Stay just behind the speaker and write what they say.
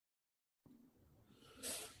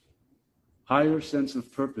Higher sense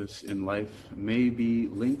of purpose in life may be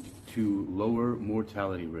linked to lower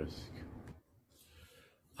mortality risk.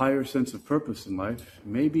 Higher sense of purpose in life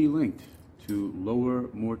may be linked to lower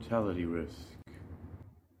mortality risk.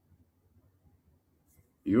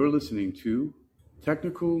 You're listening to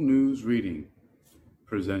Technical News Reading,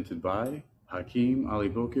 presented by Hakeem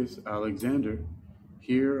Alibokis Alexander,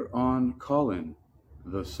 here on Callin,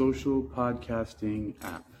 the social podcasting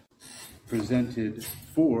app, presented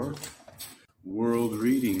for World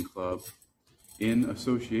Reading Club in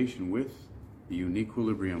association with the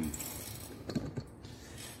Uniquilibrium.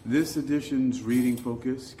 This edition's reading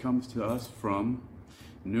focus comes to us from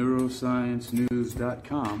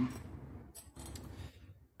neurosciencenews.com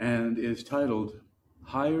and is titled,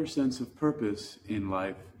 Higher Sense of Purpose in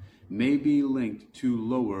Life May Be Linked to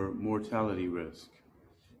Lower Mortality Risk.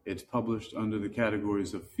 It's published under the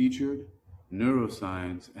categories of Featured,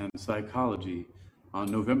 Neuroscience, and Psychology on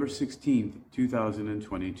November 16th,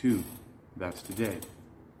 2022. That's today.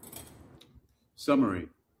 Summary.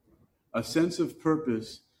 A sense of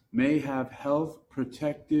purpose may have health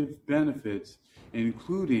protective benefits,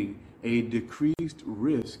 including a decreased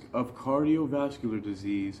risk of cardiovascular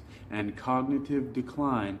disease and cognitive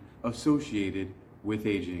decline associated with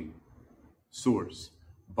aging. Source: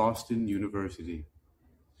 Boston University.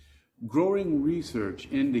 Growing research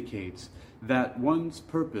indicates that one's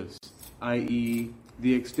purpose, i.e.,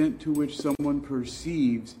 the extent to which someone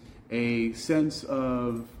perceives a sense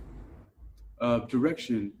of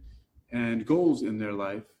direction and goals in their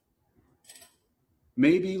life,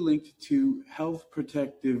 may be linked to health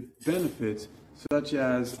protective benefits such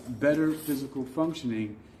as better physical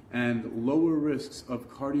functioning and lower risks of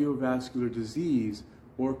cardiovascular disease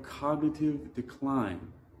or cognitive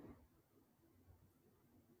decline.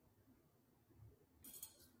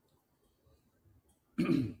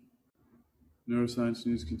 Neuroscience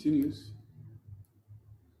News continues.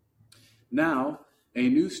 Now, a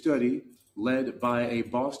new study led by a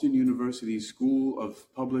Boston University School of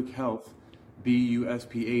Public Health,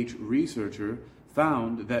 BUSPH researcher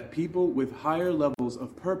found that people with higher levels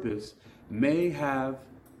of purpose may have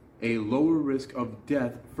a lower risk of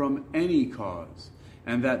death from any cause,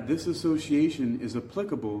 and that this association is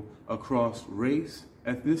applicable across race,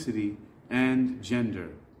 ethnicity, and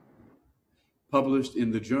gender. Published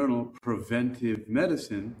in the journal Preventive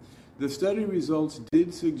Medicine, the study results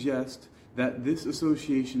did suggest that this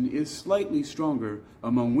association is slightly stronger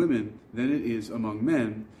among women than it is among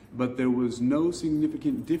men, but there was no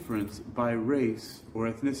significant difference by race or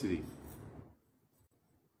ethnicity.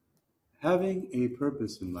 Having a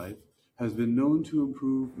purpose in life has been known to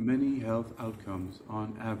improve many health outcomes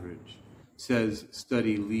on average, says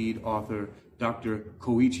study lead author Dr.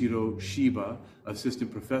 Koichiro Shiba,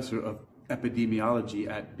 assistant professor of epidemiology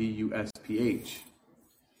at BUSPH.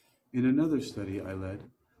 In another study I led,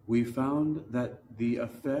 we found that the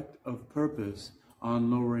effect of purpose on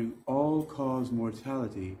lowering all-cause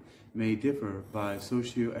mortality may differ by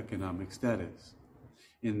socioeconomic status.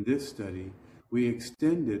 In this study, we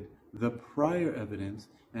extended the prior evidence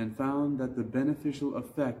and found that the beneficial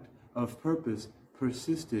effect of purpose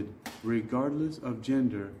persisted regardless of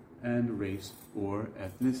gender and race or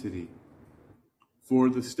ethnicity. For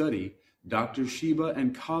the study, Dr. Shiba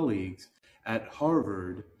and colleagues at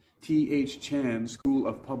Harvard T.H. Chan School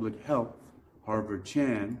of Public Health, Harvard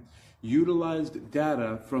Chan, utilized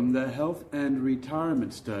data from the Health and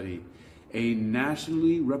Retirement Study, a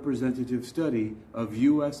nationally representative study of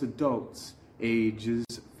U.S. adults ages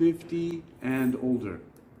 50 and older.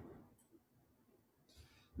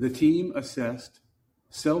 The team assessed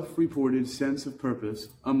self-reported sense of purpose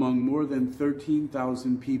among more than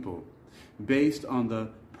 13,000 people based on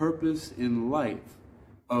the Purpose in Life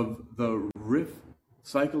of the RIF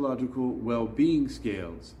Psychological Well-Being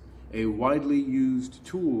Scales, a widely used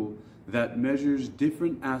tool that measures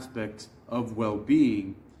different aspects of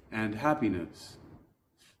well-being and happiness.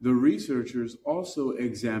 The researchers also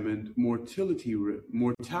examined mortality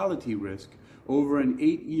risk over an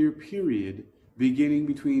 8-year period beginning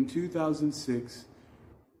between 2006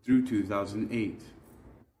 through 2008.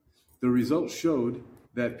 The results showed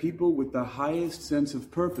that people with the highest sense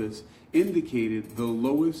of purpose indicated the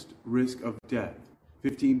lowest risk of death,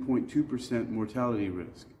 15.2% mortality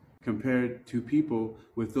risk, compared to people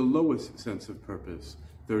with the lowest sense of purpose,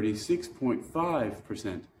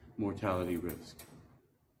 36.5% mortality risk.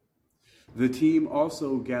 The team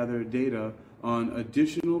also gathered data on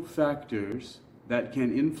additional factors that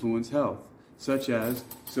can influence health, such as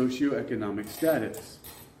socioeconomic status,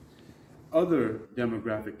 other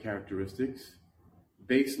demographic characteristics,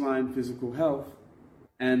 baseline physical health,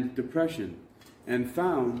 and depression, and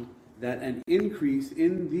found that an increase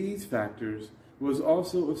in these factors was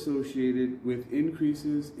also associated with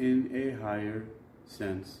increases in a higher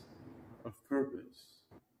sense of purpose.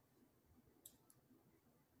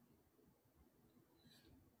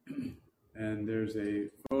 And there's a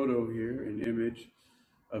photo here, an image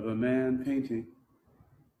of a man painting.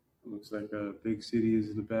 It looks like a big city is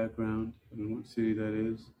in the background. I don't know what city that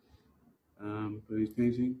is, but he's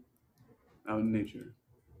painting out in nature.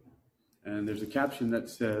 And there's a caption that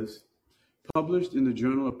says, published in the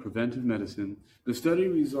Journal of Preventive Medicine, the study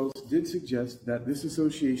results did suggest that this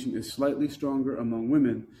association is slightly stronger among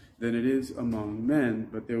women than it is among men,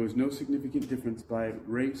 but there was no significant difference by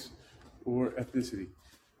race or ethnicity.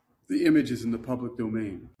 The image is in the public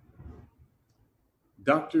domain.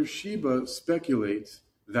 Dr. Shiba speculates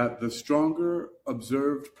that the stronger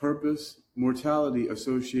observed purpose mortality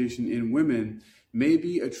association in women may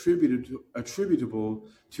be attributable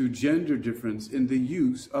to gender difference in the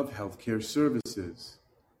use of healthcare services.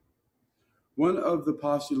 One of the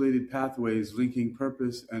postulated pathways linking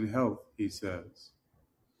purpose and health, he says.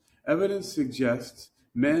 Evidence suggests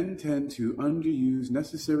men tend to underuse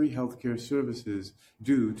necessary healthcare services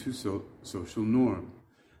due to social norm.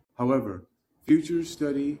 However, future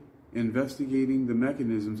study investigating the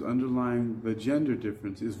mechanisms underlying the gender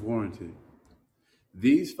difference is warranted.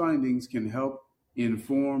 These findings can help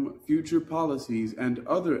inform future policies and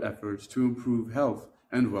other efforts to improve health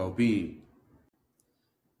and well-being.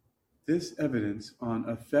 This evidence on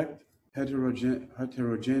affect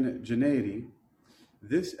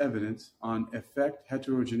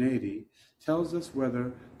heterogeneity tells us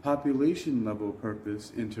whether population-level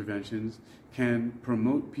purpose interventions can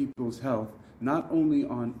promote people's health not only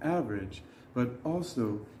on average, but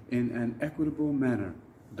also in an equitable manner,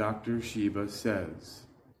 Dr. Shiba says.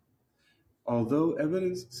 Although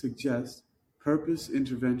evidence suggests purpose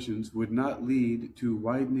interventions would not lead to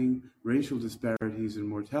widening racial disparities in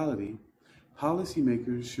mortality,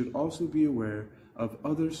 policymakers should also be aware of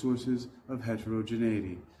other sources of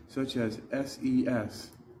heterogeneity, such as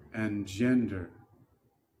SES and gender.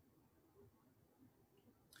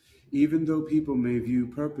 Even though people may view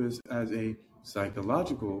purpose as a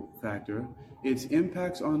psychological factor, its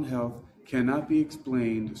impacts on health cannot be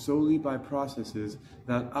explained solely by processes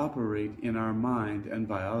that operate in our mind and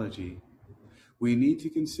biology. We need to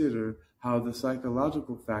consider how the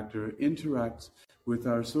psychological factor interacts with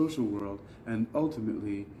our social world and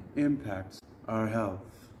ultimately impacts our health.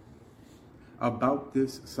 About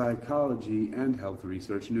this psychology and health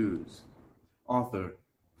research news. Author,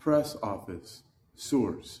 Press Office.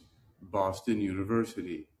 Source, Boston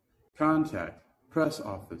University. Contact, Press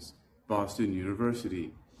Office, Boston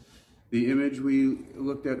University. The image we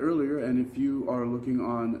looked at earlier, and if you are looking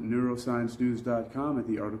on neurosciencenews.com at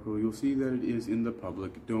the article, you'll see that it is in the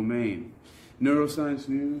public domain.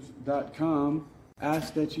 Neurosciencenews.com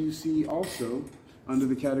asks that you see also, under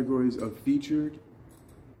the categories of featured,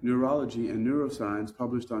 neurology, and neuroscience,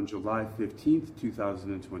 published on July 15th,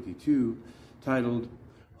 2022, titled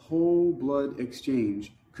Whole Blood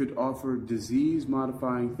Exchange Could Offer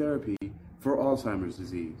Disease-Modifying Therapy for Alzheimer's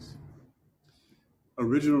Disease.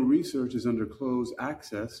 Original research is under closed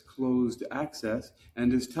access,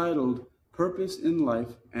 and is titled Purpose in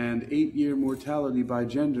Life and 8-Year Mortality by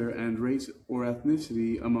Gender and Race or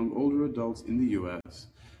Ethnicity Among Older Adults in the U.S.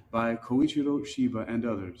 by Koichiro Shiba and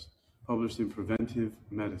others, published in Preventive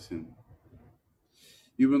Medicine.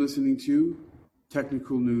 You've been listening to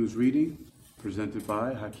Technical News Reading, presented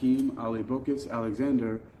by Hakeem Ali Bokus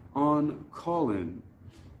Alexander on Callin,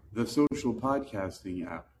 the social podcasting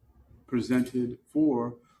app, presented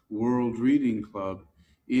for World Reading Club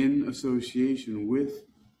in association with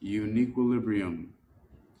Uniquilibrium.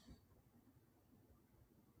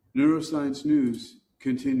 Neuroscience News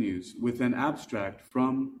continues with an abstract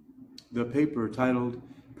from the paper titled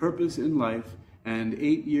Purpose in Life and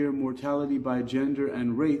 8-Year Mortality by Gender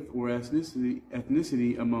and Race or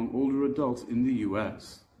Ethnicity Among Older Adults in the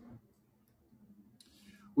U.S.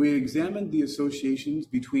 We examined the associations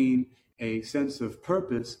between a sense of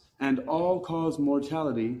purpose and all-cause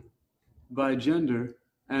mortality by gender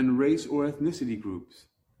and race or ethnicity groups.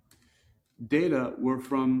 Data were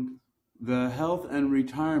from the Health and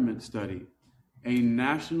Retirement Study, a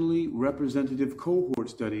nationally representative cohort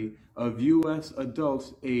study of U.S.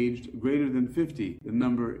 adults aged greater than 50. The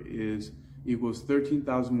number equals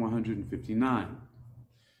 13,159.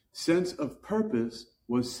 Sense of purpose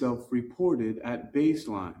was self-reported at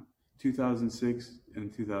baseline, 2006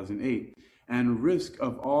 and 2008, and risk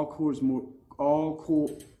of all-cause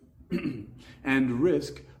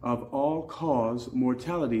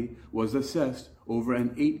mortality was assessed over an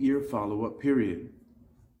 8-year follow-up period.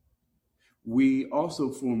 We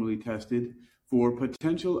also formally tested for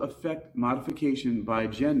potential effect modification by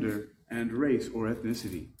gender and race or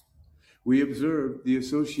ethnicity. We observed the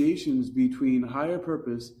associations between higher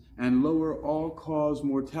purpose and lower all-cause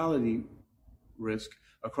mortality risk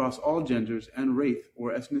across all genders and race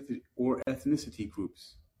or ethnicity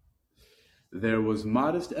groups. There was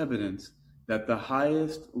modest evidence that the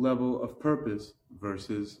highest level of purpose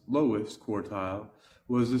versus lowest quartile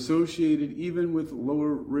was associated even with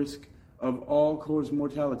lower risk of all-cause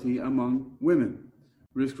mortality among women.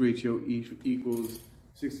 Risk ratio equals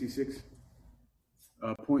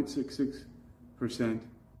 66.66%,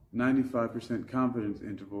 95% confidence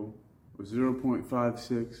interval, with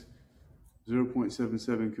 0.56,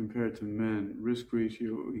 0.77 compared to men. Risk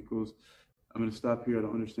ratio equals, I'm going to stop here, I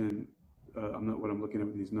don't understand, I'm not what I'm looking at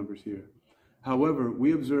with these numbers here. However,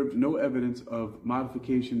 we observed no evidence of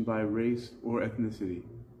modification by race or ethnicity.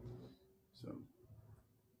 So,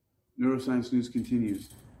 Neuroscience News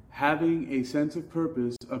continues. Having a sense of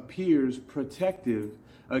purpose appears protective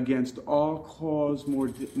against all-cause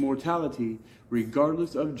mortality,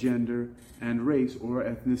 regardless of gender and race or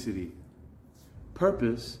ethnicity.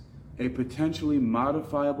 Purpose, a potentially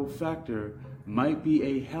modifiable factor, might be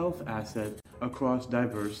a health asset across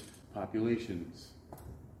diverse populations.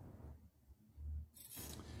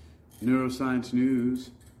 Neuroscience News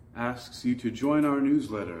asks you to join our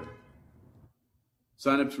newsletter.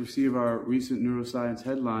 Sign up to receive our recent neuroscience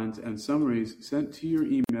headlines and summaries sent to your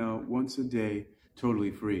email once a day, totally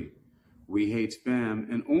free. We hate spam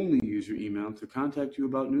and only use your email to contact you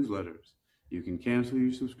about newsletters. You can cancel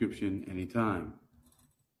your subscription anytime.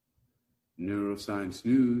 Neuroscience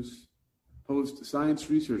News posts science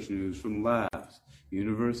research news from labs,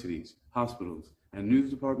 universities, hospitals, and news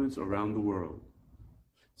departments around the world.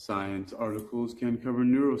 Science articles can cover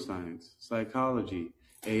neuroscience, psychology,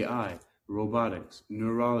 AI, robotics,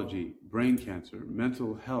 neurology, brain cancer,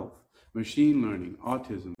 mental health, machine learning,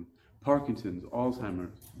 autism, Parkinson's,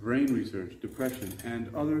 Alzheimer's, brain research, depression, and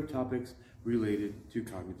other topics related to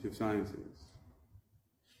cognitive sciences.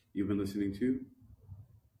 You've been listening to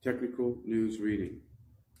Technical News Reading,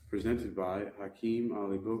 presented by Hakeem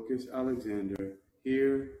Ali Bokus Alexander,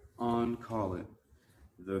 here on Callin,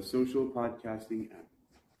 the social podcasting app,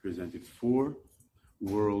 presented for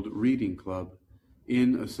World Reading Club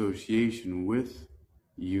in association with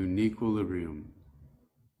Uniquilibrium.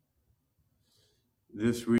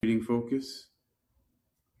 This reading focus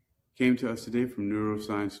came to us today from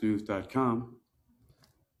neurosciencenews.com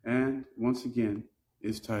and once again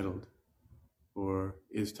is titled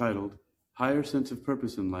Higher Sense of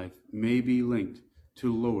Purpose in Life May Be Linked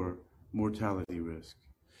to Lower Mortality Risk.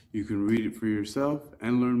 You can read it for yourself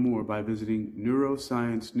and learn more by visiting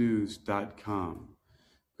neurosciencenews.com.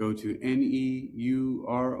 Go to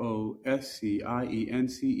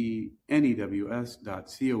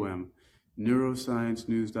neurosciencenews.com,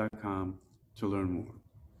 neurosciencenews.com to learn more.